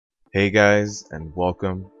Hey guys, and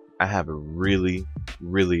welcome. I have a really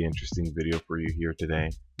interesting video for you here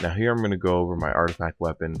today. Now here I'm going to go over my artifact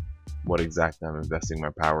weapon, what exactly I'm investing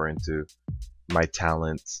my power into, my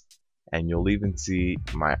talents, and you'll even see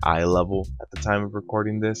my eye level at the time of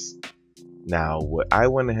recording this. Now what I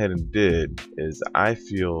went ahead and did is I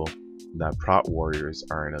feel that prot warriors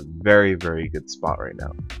are in a very good spot right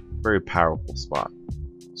now. Very powerful spot.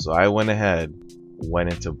 So I went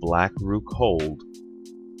into Black Rook hold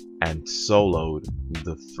and soloed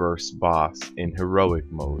the first boss in heroic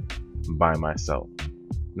mode by myself.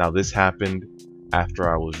 Now this happened after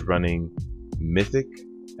I was running mythic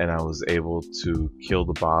and I was able to kill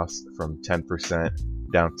the boss from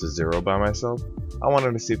 10% down to 0 by myself. I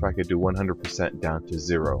wanted to see if I could do 100% down to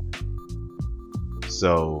 0.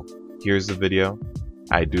 So here's the video.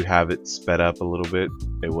 I do have it sped up a little bit.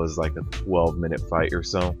 It was like a 12-minute fight or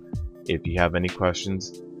so. If you have any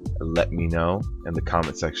questions, let me know in the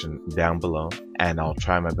comment section down below and I'll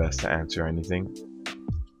try my best to answer anything.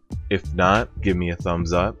 If not, give me a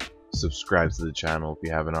thumbs up, subscribe to the channel if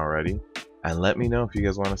you haven't already, and let me know if you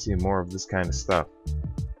guys want to see more of this kind of stuff.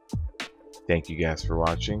 Thank you guys for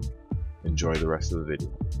watching. Enjoy the rest of the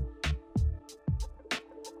video.